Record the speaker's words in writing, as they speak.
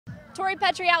Tori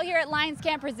Petry out here at Lions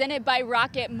Camp presented by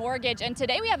Rocket Mortgage, and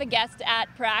today we have a guest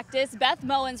at practice, Beth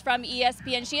Mowins from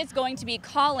ESPN. She is going to be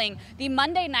calling the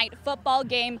Monday Night Football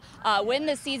game when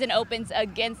the season opens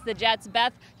against the Jets.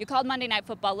 Beth, you called Monday Night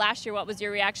Football last year. What was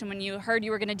your reaction when you heard you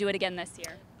were going to do it again this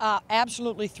year?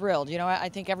 Absolutely thrilled. You know, I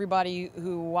think everybody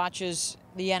who watches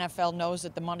the NFL knows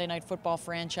that the Monday Night Football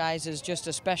franchise is just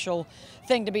a special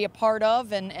thing to be a part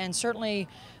of, and certainly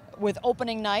with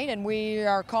opening night, and we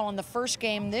are calling the first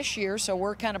game this year, so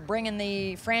we're kind of bringing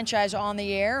the franchise on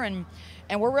the air, and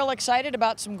we're real excited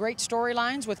about some great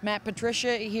storylines with Matt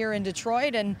Patricia here in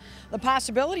Detroit and the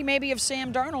possibility maybe of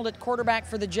Sam Darnold at quarterback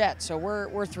for the Jets, so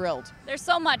we're thrilled. There's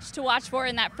so much to watch for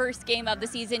in that first game of the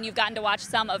season. You've gotten to watch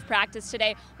some of practice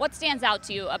today. What stands out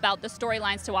to you about the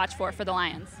storylines to watch for the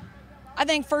Lions? I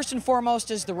think first and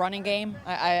foremost is the running game.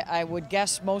 I would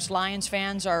guess most Lions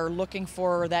fans are looking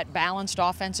for that balanced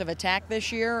offensive attack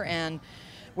this year, and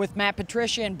with Matt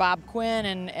Patricia and Bob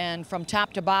Quinn and from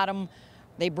top to bottom,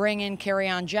 they bring in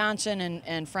Kerryon Johnson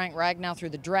and Frank Ragnow through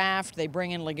the draft. They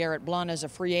bring in LeGarrette Blount as a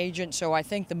free agent, so I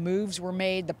think the moves were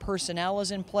made, the personnel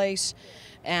is in place,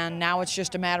 and now it's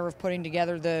just a matter of putting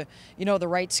together the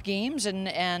right schemes,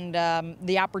 and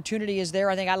the opportunity is there.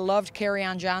 I think I loved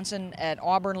Kerryon Johnson at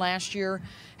Auburn last year.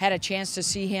 Had a chance to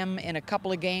see him in a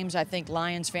couple of games. I think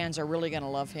Lions fans are really going to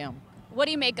love him. What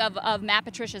do you make of Matt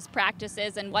Patricia's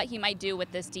practices and what he might do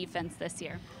with this defense this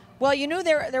year? Well, you knew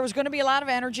there was going to be a lot of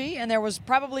energy, and there was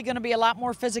probably going to be a lot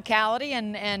more physicality,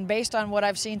 and based on what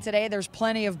I've seen today, there's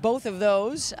plenty of both of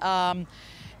those. And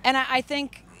I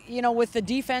think, you know, with the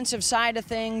defensive side of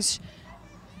things,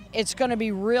 it's going to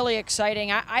be really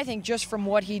exciting. I think just from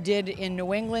what he did in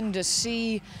New England, to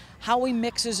see how he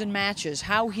mixes and matches,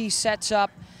 how he sets up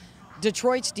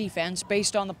Detroit's defense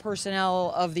based on the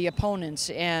personnel of the opponents,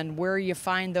 and where you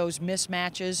find those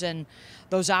mismatches and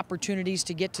those opportunities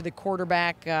to get to the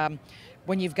quarterback.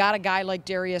 When you've got a guy like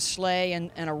Darius Slay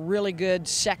and a really good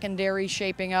secondary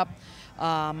shaping up,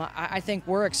 I think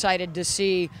we're excited to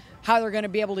see how they're going to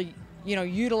be able to, you know,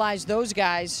 utilize those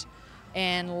guys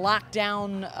and lock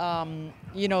down,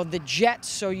 the Jets,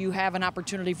 so you have an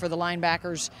opportunity for the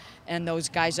linebackers and those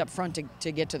guys up front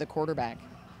to get to the quarterback.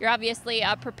 You're obviously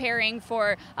preparing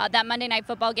for that Monday Night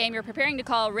Football game. You're preparing to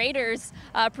call Raiders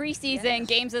preseason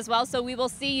games as well. So we will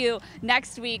see you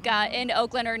next week in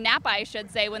Oakland, or Napa, I should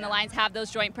say, when the Lions have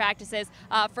those joint practices.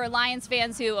 For Lions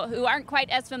fans who aren't quite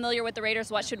as familiar with the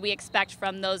Raiders, what should we expect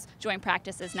from those joint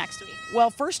practices next week? Well,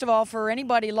 first of all, for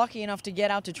anybody lucky enough to get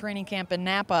out to training camp in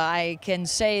Napa, I can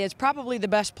say it's probably the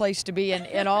best place to be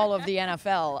in all of the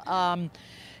NFL.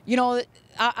 You know,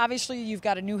 obviously you've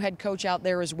got a new head coach out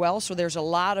there as well, so there's a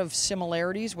lot of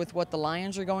similarities with what the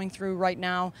Lions are going through right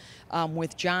now,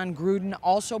 with John Gruden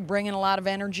also bringing a lot of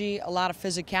energy, a lot of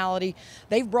physicality.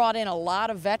 They've brought in a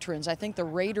lot of veterans. I think the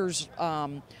Raiders'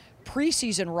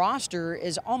 preseason roster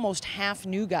is almost half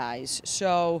new guys,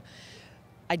 so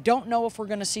I don't know if we're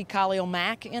going to see Khalil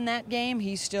Mack in that game.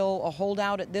 He's still a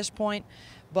holdout at this point.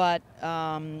 But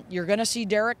you're going to see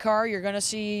Derek Carr, you're going to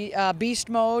see Beast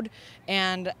Mode,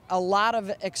 and a lot of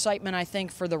excitement, I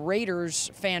think, for the Raiders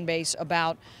fan base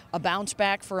about a bounce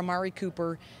back for Amari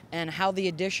Cooper and how the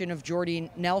addition of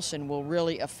Jordy Nelson will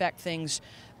really affect things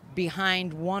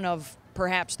behind one of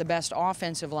perhaps the best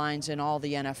offensive lines in all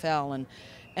the NFL.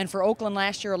 And for Oakland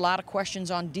last year, a lot of questions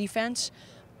on defense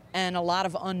and a lot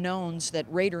of unknowns that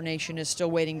Raider Nation is still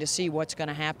waiting to see what's going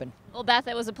to happen. Well, Beth,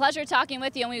 it was a pleasure talking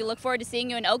with you, and we look forward to seeing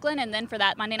you in Oakland and then for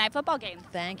that Monday Night Football game.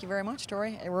 Thank you very much,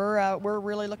 Tori. We're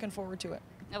really looking forward to it.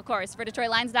 Of course. For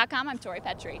DetroitLions.com, I'm Tori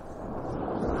Petry.